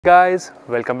Guys,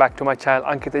 welcome back to my channel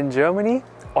Ankit in Germany।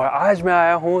 और आज मैं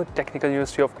आया हूँ टेक्निकल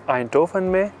यूनिवर्सिटी ऑफ आइंटोवन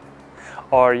में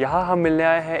और यहाँ हम मिलने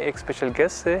आए हैं एक स्पेशल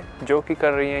गेस्ट से जो कि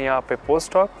कर रही हैं यहाँ पे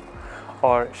पोस्ट डॉक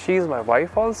और she is my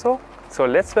wife also. So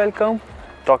let's welcome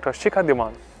doctor Shikha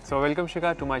Dhiman. So welcome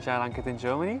Shikha to my channel Ankit in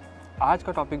Germany. आज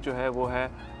का टॉपिक जो है वो है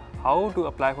how to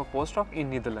apply for post doc in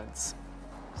Netherlands.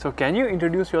 So can you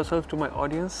introduce yourself to my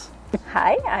audience?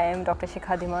 Hi, I am Dr.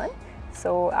 Shikha Dhiman.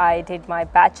 So I did my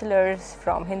bachelor's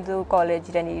from Hindu College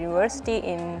Delhi University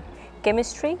in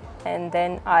chemistry, and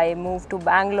then I moved to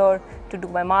Bangalore to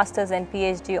do my master's and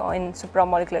PhD in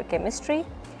supramolecular chemistry.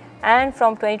 And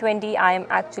from 2020, I am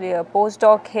actually a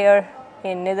postdoc here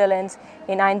in Netherlands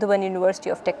in Eindhoven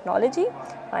University of Technology.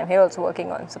 I'm here also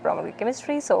working on supramolecular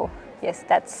chemistry. So yes,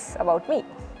 that's about me.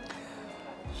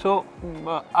 So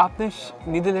आपने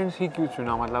Netherlands ही क्यों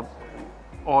चुना? मतलब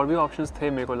और भी options थे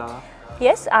मेरे को लगा।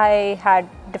 Yes, I had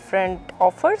different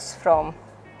offers from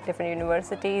different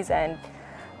universities and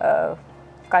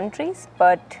countries,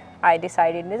 but I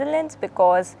decided Netherlands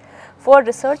because for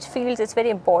research fields it's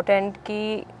very important ki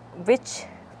which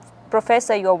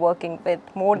professor you are working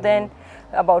with, more than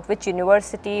about which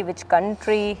university, which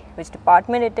country, which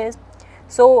department it is.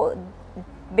 So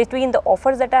between the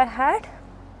offers that I had,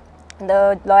 the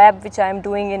lab which I am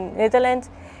doing in Netherlands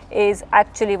is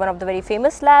actually one of the very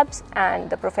famous labs and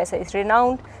the professor is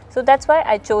renowned. So that's why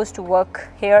I chose to work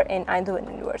here in Eindhoven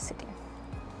University.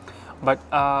 But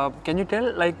can you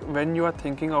tell, like, when you are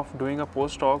thinking of doing a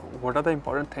postdoc, what are the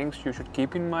important things you should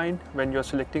keep in mind when you are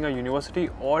selecting a university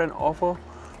or an offer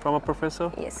from a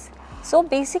professor? Yes. So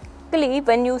basically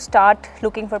when you start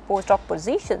looking for postdoc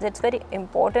positions, it's very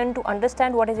important to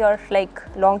understand what is your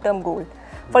long-term goal.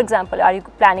 For example, are you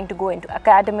planning to go into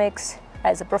academics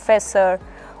as a professor,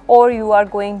 or you are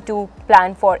going to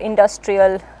plan for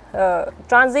industrial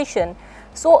transition?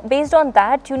 So based on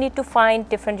that you need to find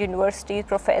different university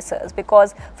professors,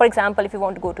 because for example if you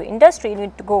want to go to industry you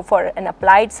need to go for an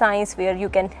applied science where you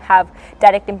can have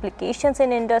direct implications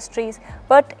in industries.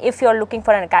 But if you are looking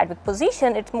for an academic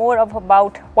position, it's more of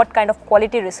about what kind of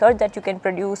quality research that you can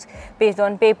produce based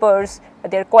on papers,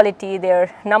 their quality, their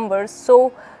numbers.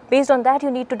 So based on that you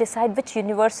need to decide which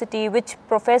university, which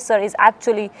professor is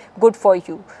actually good for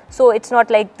you. So it's not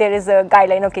like there is a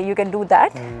guideline, okay, you can do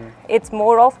that. It's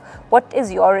more of what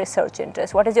is your research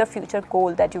interest, what is your future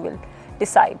goal that you will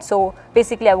decide. So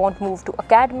basically I want to move to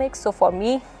academics. So for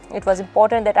me it was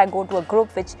important that I go to a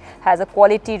group which has a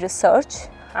quality research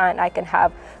and I can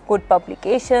have good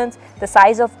publications. The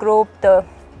size of group, the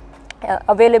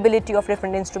availability of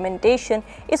different instrumentation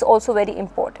is also very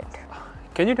important.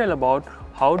 Can you tell about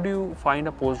how do you find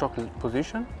a postdoc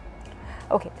position?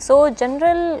 Okay, so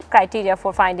general criteria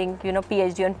for finding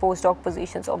PhD and postdoc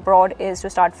positions abroad is to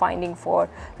start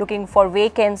looking for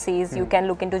vacancies. You can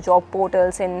look into job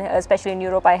portals, especially in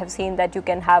Europe I have seen that you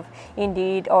can have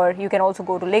Indeed, or you can also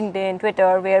go to LinkedIn,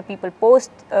 Twitter, where people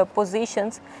post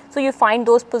positions. So you find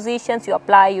those positions, you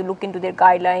apply, you look into their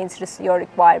guidelines, your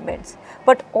requirements.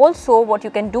 But also what you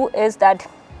can do is that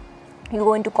you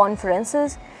go into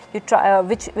conferences, you try,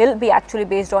 which will be actually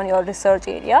based on your research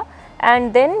area,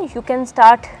 and then you can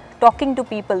start talking to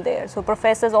people there. So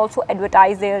professors also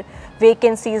advertise their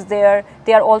vacancies there.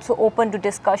 They are also open to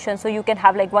discussion, so you can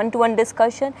have like one-to-one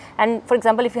discussion. And for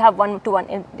example, if you have one-to-one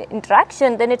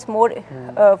interaction, then it's more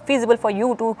feasible for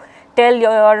you to tell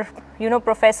your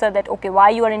professor that okay, why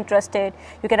you are interested.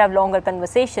 You can have longer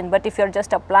conversation. But if you're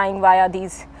just applying via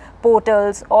these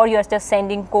portals, or you are just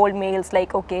sending cold mails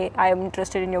like okay, I am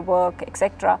interested in your work,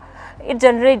 etc., it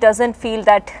generally doesn't feel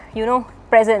that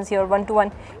presence, your one-to-one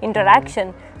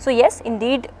interaction. So yes,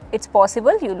 indeed it's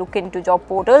possible. You look into job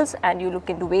portals and you look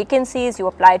into vacancies, you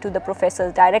apply to the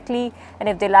professors directly, and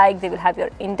if they like, they will have your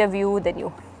interview, then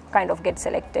you kind of get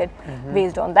selected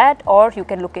based on that. Or you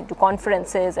can look into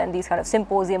conferences and these kind of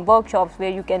symposium workshops where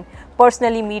you can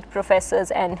personally meet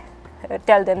professors and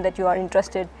tell them that you are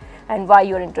interested and why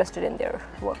you are interested in their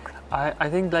work. I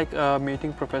think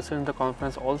meeting professor in the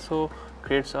conference also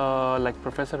creates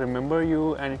professor remember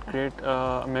you, and it creates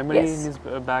a memory in his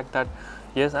back that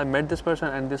yes, I met this person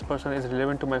and this person is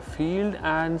relevant to my field,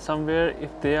 and somewhere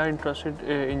if they are interested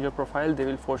in your profile, they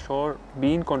will for sure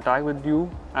be in contact with you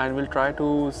and will try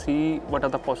to see what are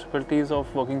the possibilities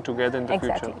of working together in the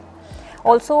future.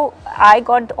 Also, I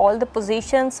got all the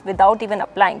positions without even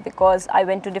applying, because I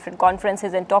went to different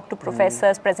conferences and talked to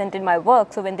professors, presented my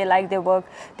work. So when they liked their work,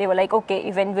 they were like,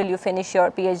 okay, when will you finish your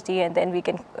PhD, and then we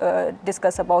can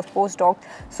discuss about postdoc.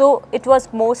 So it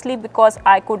was mostly because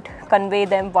I could convey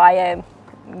them why I am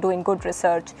doing good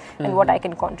research and what I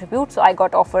can contribute. So I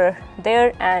got offer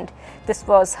there, and this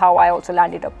was how I also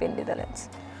landed up in Netherlands.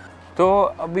 तो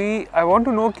अभी I want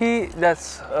to know कि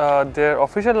that's their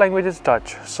official language is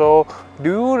Dutch. So do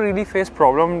you really face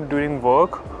problem during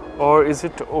work or is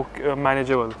it okay,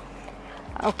 manageable?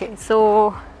 Okay,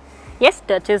 so yes,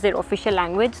 Dutch is their official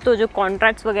language. तो जो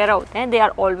contracts वगैरह होते हैं, they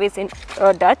are always in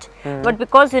Dutch. But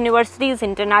because university is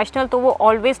international, तो वो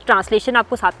always translation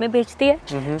आपको साथ में भेजती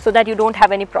है, so that you don't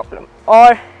have any problem.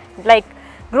 और like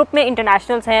group में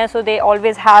internationals हैं, so they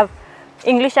always have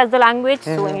English as the language.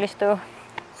 So English तो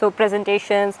so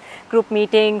presentations, group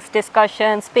meetings,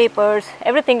 discussions, papers,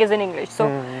 everything is in English. So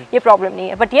ये problem नहीं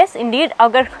है. But yes, indeed,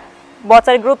 अगर बहुत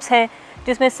सारे groups हैं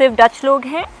जिसमें सिर्फ Dutch लोग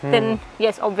हैं, then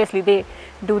yes, obviously they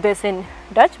do this in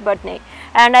Dutch, but नहीं.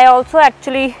 And I also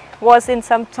actually was in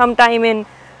some time in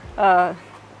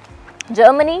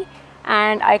Germany,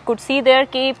 and I could see there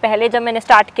कि पहले जब मैंने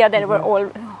start किया, there were all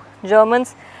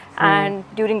Germans, and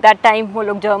during that time वो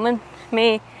लोग German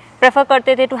में prefer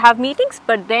करते थे to have meetings,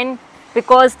 but then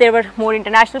because there were more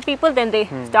international people, then they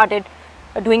started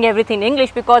doing everything in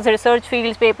English, because research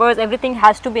fields, papers, everything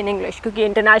has to be in English क्योंकि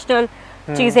international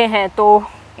चीज़ें हैं, तो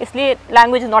इसलिए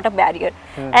language is not a barrier.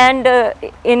 And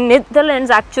in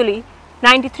Netherlands actually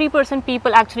 93%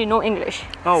 people actually know English.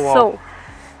 Oh, wow. So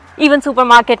even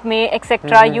supermarket में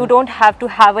etc. You don't have to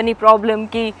have any problem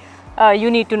कि you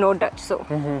need to know Dutch. So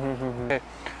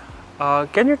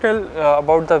can you tell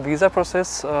about the visa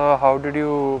process? How did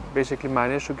you basically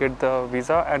manage to get the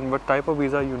visa, and what type of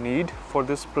visa you need for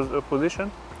this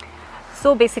position?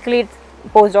 So basically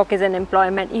postdoc is an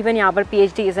employment, even यहाँ पर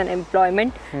PhD is an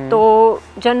employment. तो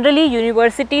generally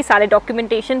university सारे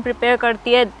documentation prepare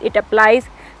करती है, it applies.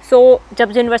 So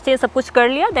जब university ने सब कुछ कर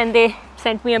लिया, then they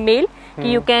sent me a mail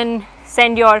कि you can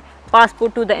send your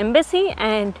passport to the embassy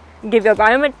and give your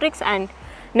biometrics, and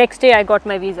next day I got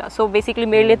my visa. So basically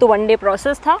मेरे लिए तो one day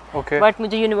process था, but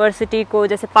मुझे university को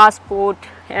जैसे passport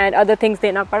and other things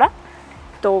देना पड़ा.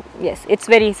 तो yes, it's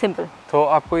very simple. तो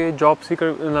आपको ये job seeker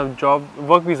मतलब job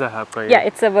work visa है आपका ये? Yeah,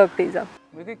 it's a work visa.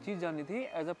 मेरे को एक चीज़ जाननी थी,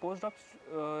 as a postdoc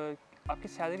आपकी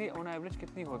salary on average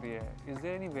कितनी होती है? Is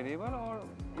there any variable or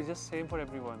is just same for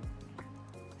everyone?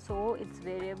 So it's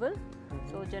variable.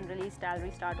 So generally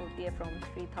salary start होती है from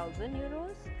 3,000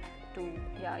 euros to,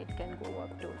 yeah, it can go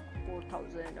up to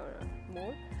 4,000 or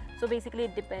more. So basically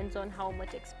it depends on how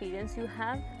much experience you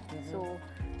have. So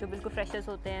जो बिल्कुल freshers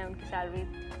होते हैं उनकी salary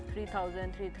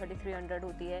 3,000, 330, 300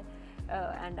 होती है,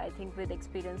 and I think with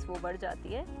experience वो बढ़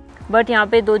जाती है. But यहाँ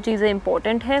पे दो चीज़ें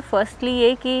important है. Firstly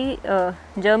ये कि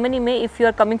Germany में if you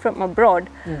are coming from abroad,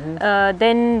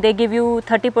 then they give you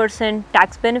 30%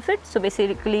 tax benefit. So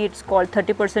basically it's called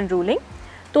 30% ruling.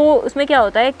 तो उसमें क्या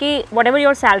होता है कि whatever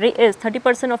your salary is,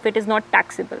 30% of it is not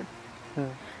taxable.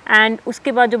 And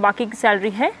उसके बाद जो बाकी की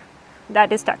salary है,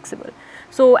 that is taxable.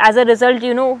 So as a result,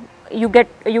 you know,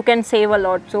 you can save a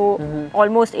lot. So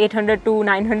almost 800 to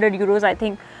 900 euros I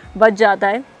think बच जाता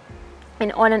है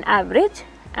on an average.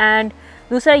 And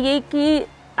दूसरा ये कि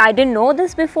I didn't know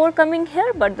this before coming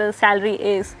here, but the salary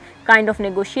is kind of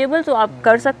negotiable. So आप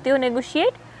कर सकते हो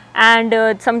negotiate. And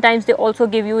sometimes they also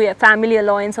give you a family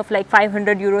allowance of like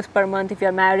 500 euros per month if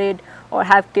you're married or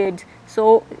have kids.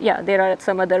 So yeah, there are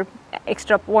some other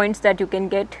extra points that you can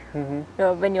get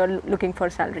when you're looking for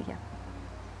salary.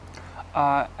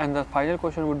 Yeah. And the final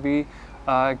question would be,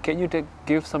 can you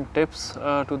give some tips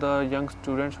to the young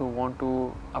students who want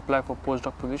to apply for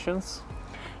postdoc positions?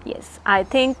 Yes, I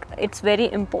think it's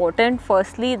very important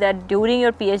firstly that during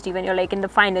your PhD, when you're like in the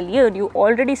final year, you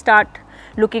already start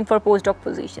looking for postdoc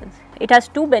positions. It has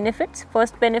two benefits.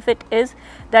 First benefit is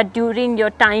that during your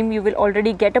time you will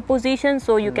already get a position,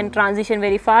 so you can transition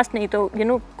very fast. नहीं तो you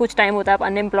know कुछ time होता है आप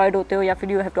unemployed होते हो या फिर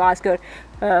you have to ask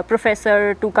your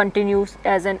professor to continue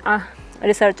as an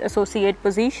research associate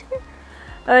position.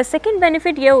 Second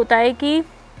benefit ये होता है कि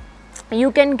you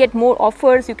can get more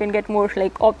offers, you can get more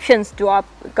like options जो आप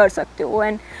कर सकते हो.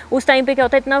 And उस टाइम पे क्या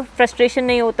होता है, इतना frustration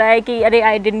नहीं होता है कि अरे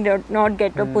I did not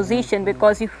get a position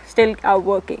because you still are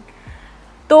working.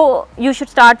 तो you should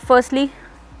start firstly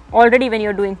already when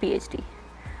you're doing PhD.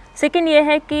 Second ये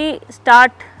है कि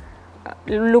start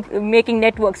making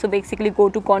networks. So basically go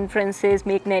to conferences,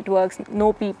 make networks,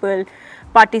 know people,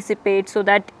 participate so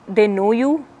that they know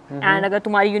you. And अगर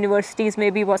तुम्हारी universities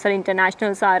में भी बहुत सारे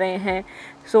इंटरनेशनल्स आ रहे हैं,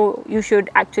 so you should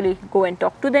actually go and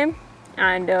talk to them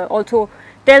and also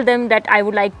tell them that I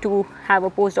would like to have a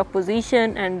postdoc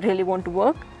position and really want to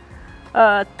work.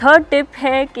 Third tip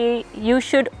है कि you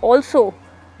should also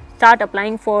start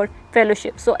applying for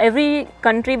fellowships. So every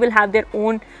country will have their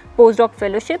own postdoc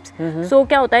fellowships. So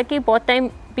क्या होता है कि बहुत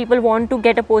time people want to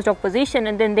get a postdoc position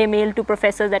and then they mail to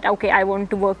professors that okay I want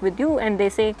to work with you, and they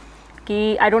say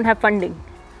कि I don't have funding.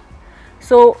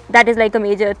 So that is like a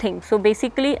major thing. So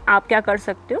basically आप क्या कर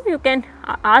सकते हो, you can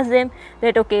ask them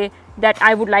that okay, that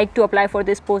I would like to apply for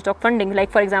this postdoc funding.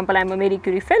 Like for example, I'm a Marie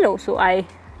Curie fellow, so I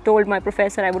told my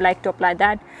professor I would like to apply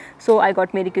that. So I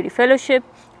got Marie Curie fellowship.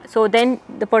 So then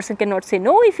the person cannot say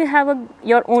no if you have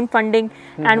your own funding,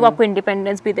 and वो आपको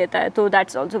independence भी देता है. So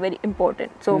that's also very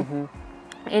important. So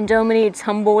in Germany it's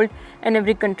Humboldt, and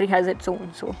every country has its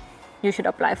own. So you should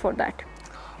apply for that.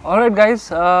 Alright guys,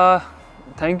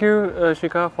 thank you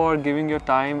Shikha for giving your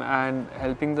time and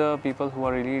helping the people who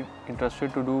are really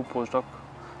interested to do postdoc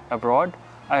abroad.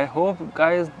 I hope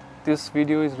guys this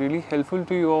video is really helpful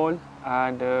to you all,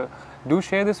 and do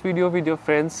share this video with your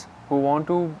friends who want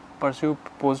to pursue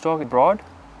postdoc abroad.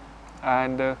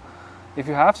 And if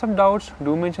you have some doubts,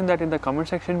 do mention that in the comment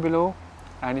section below.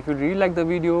 And if you really like the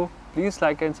video, please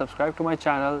like and subscribe to my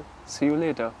channel. See you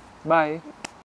later. Bye.